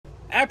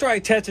After I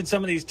tested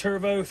some of these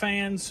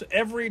turbofans,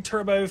 every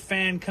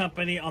turbofan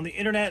company on the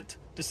internet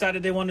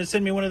decided they wanted to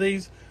send me one of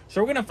these. So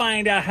we're going to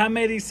find out how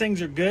many of these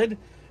things are good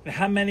and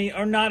how many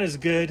are not as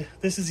good.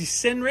 This is the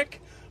Synric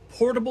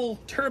portable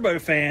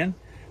turbofan,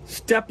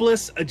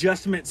 stepless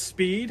adjustment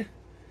speed,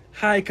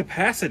 high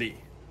capacity,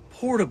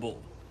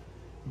 portable,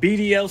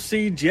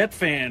 BDLC jet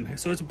fan.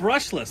 So it's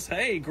brushless.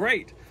 Hey,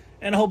 great.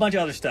 And a whole bunch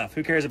of other stuff.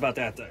 Who cares about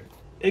that though?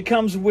 It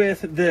comes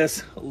with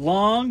this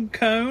long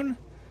cone,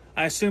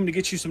 I assume to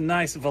get you some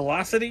nice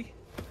velocity.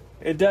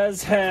 It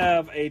does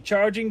have a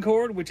charging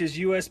cord, which is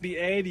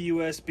USB-A to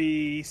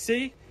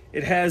USB-C.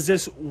 It has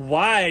this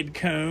wide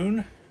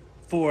cone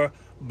for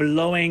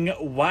blowing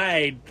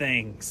wide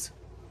things,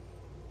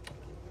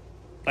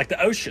 like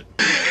the ocean.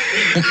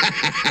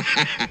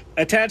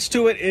 Attached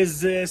to it is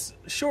this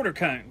shorter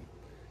cone.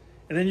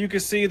 And then you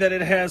can see that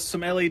it has some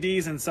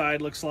LEDs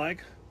inside, looks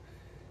like.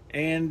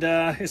 And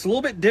it's a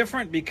little bit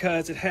different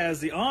because it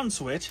has the on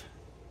switch.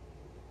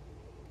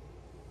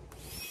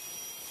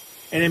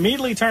 And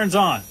immediately turns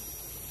on.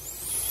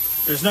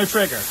 There's no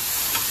trigger.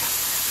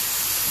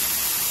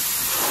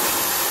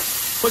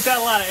 Puts out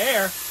a lot of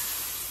air,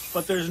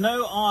 but there's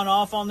no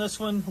on-off on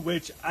this one,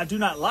 which I do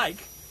not like.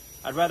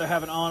 I'd rather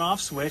have an on-off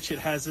switch. It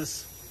has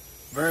this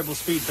variable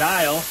speed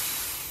dial.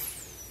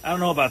 I don't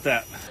know about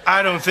that.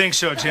 I don't think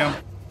so, Tim.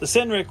 The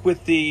Synric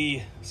with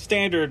the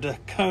standard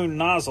cone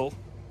nozzle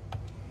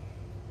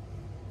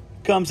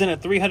comes in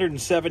at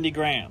 370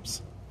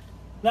 grams.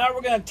 Now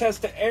we're going to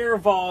test the air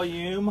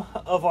volume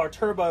of our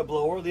turbo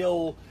blower, the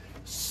old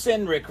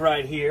Synric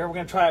right here. We're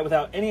going to try it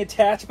without any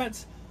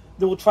attachments.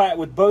 Then we'll try it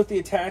with both the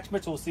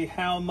attachments. We'll see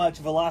how much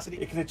velocity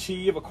it can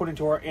achieve according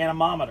to our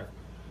anemometer.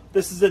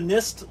 This is a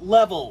NIST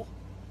level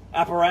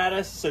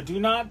apparatus, so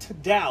do not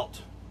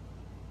doubt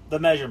the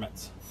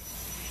measurements.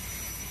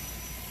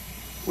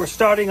 We're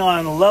starting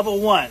on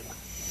level 1.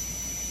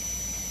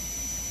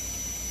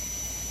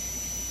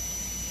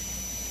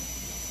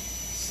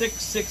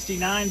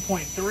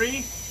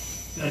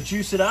 669.3. Gonna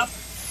juice it up.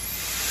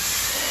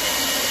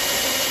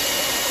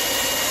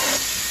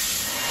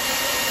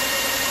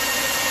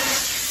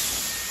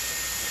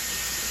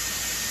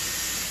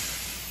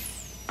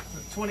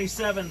 At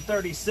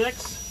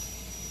 2736.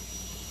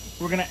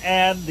 We're gonna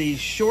add the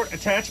short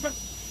attachment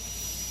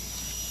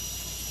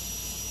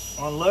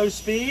on low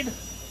speed.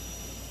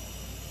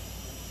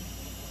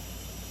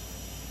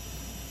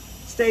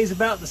 Stays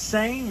about the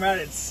same, right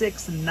at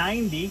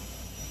 690.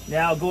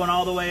 Now going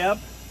all the way up.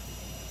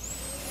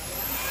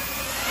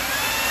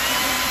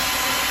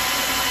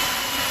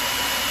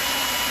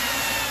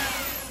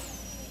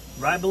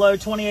 Right below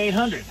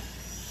 2800.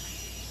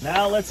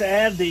 Now let's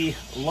add the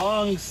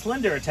long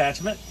slender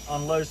attachment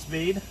on low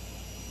speed.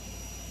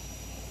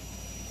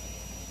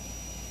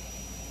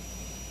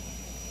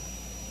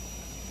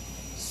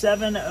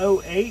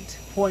 .708.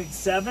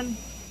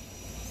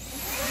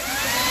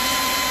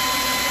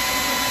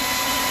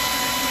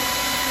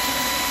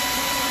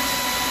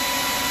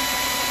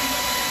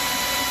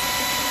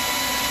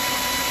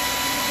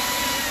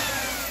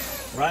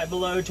 Right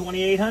below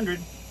 2800.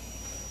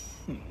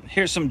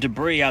 Here's some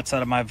debris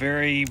outside of my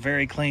very,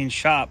 very clean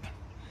shop.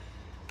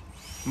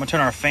 I'm gonna turn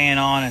our fan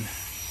on and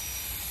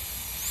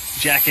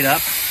jack it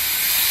up.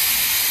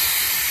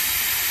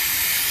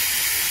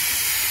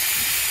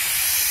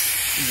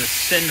 This is a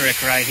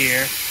Synric right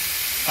here.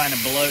 Trying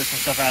to blow some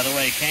stuff out of the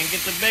way. Can't get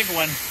the big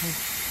one.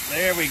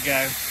 There we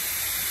go.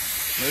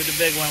 Move the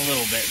big one a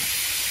little bit.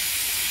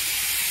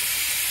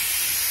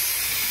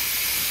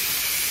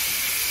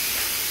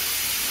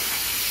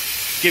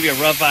 Give you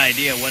a rough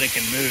idea what it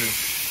can move.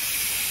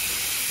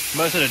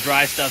 Most of the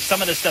dry stuff,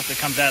 some of the stuff that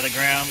comes out of the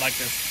ground, like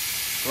this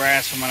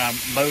grass from when I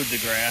mowed the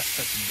grass,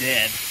 that's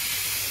dead.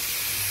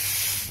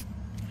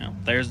 Well,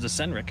 there's the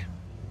Synric.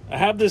 I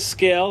have this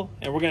scale,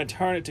 and we're going to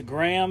turn it to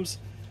grams.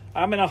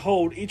 I'm going to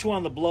hold each one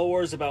of the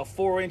blowers about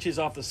 4 inches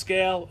off the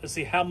scale and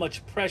see how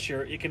much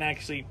pressure it can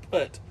actually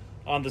put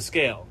on the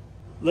scale.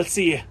 Let's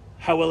see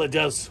how well it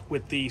does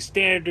with the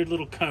standard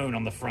little cone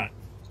on the front.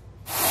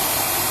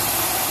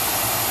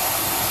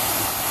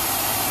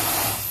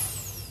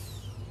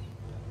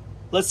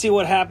 Let's see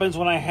what happens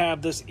when I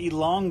have this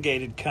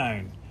elongated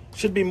cone.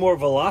 Should be more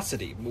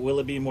velocity. Will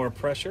it be more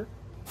pressure?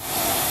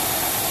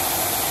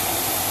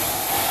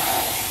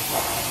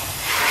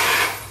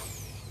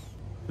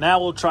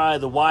 Now we'll try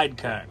the wide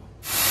cone.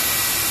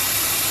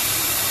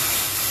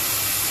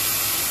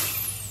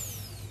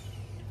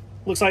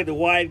 Looks like the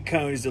wide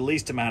cone is the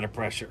least amount of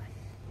pressure.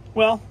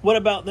 Well, what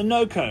about the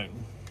no cone?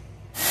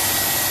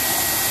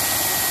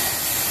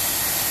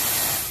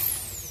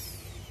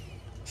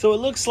 So it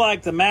looks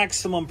like the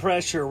maximum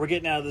pressure we're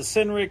getting out of the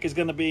Synric is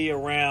going to be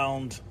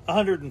around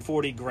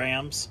 140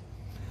 grams.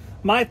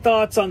 My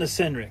thoughts on the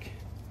Synric.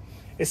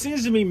 It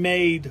seems to be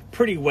made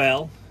pretty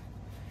well.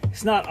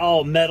 It's not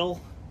all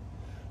metal.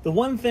 The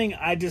one thing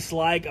I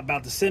dislike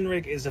about the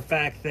Synric is the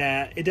fact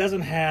that it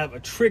doesn't have a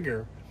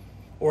trigger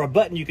or a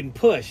button you can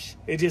push.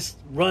 It just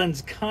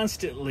runs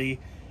constantly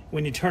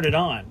when you turn it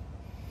on.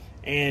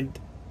 And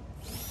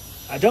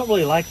I don't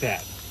really like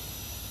that.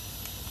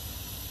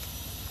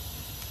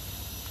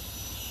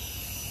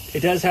 It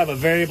does have a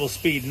variable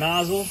speed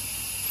nozzle.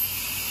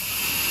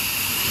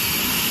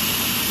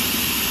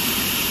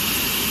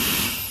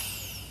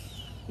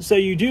 So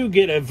you do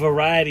get a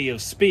variety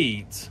of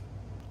speeds.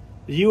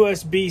 The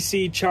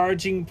USB-C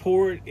charging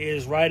port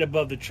is right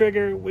above the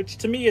trigger, which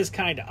to me is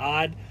kind of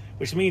odd,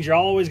 which means you're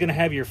always going to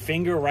have your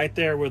finger right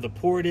there where the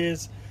port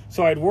is.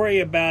 So I'd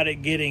worry about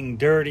it getting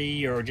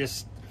dirty or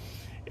just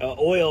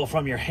oil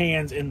from your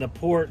hands in the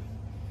port.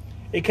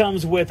 It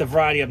comes with a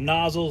variety of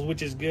nozzles,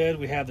 which is good.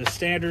 We have the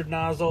standard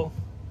nozzle,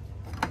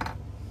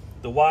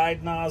 the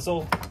wide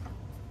nozzle,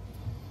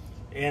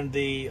 and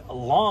the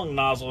long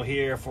nozzle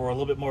here for a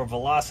little bit more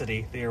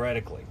velocity,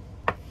 theoretically.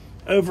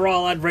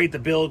 Overall, I'd rate the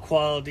build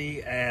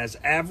quality as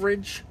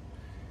average,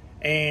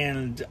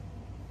 and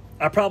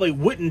I probably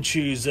wouldn't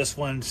choose this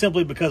one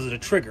simply because of the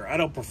trigger. I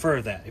don't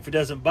prefer that. If it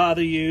doesn't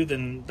bother you,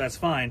 then that's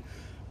fine.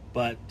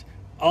 But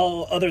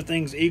all other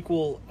things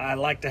equal, I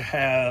like to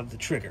have the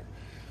trigger.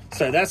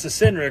 So that's the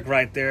Synric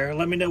right there.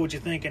 Let me know what you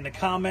think in the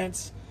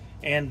comments.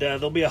 And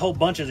there'll be a whole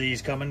bunch of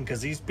these coming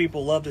because these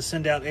people love to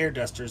send out air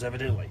dusters,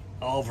 evidently.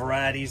 All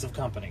varieties of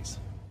companies.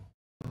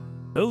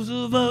 Those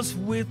of us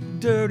with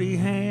dirty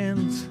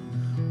hands,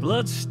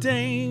 blood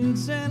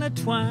stains and a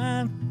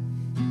twine,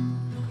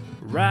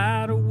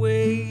 ride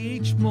away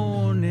each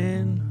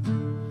morning,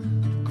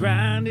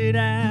 grind it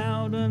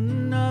out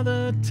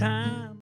another time.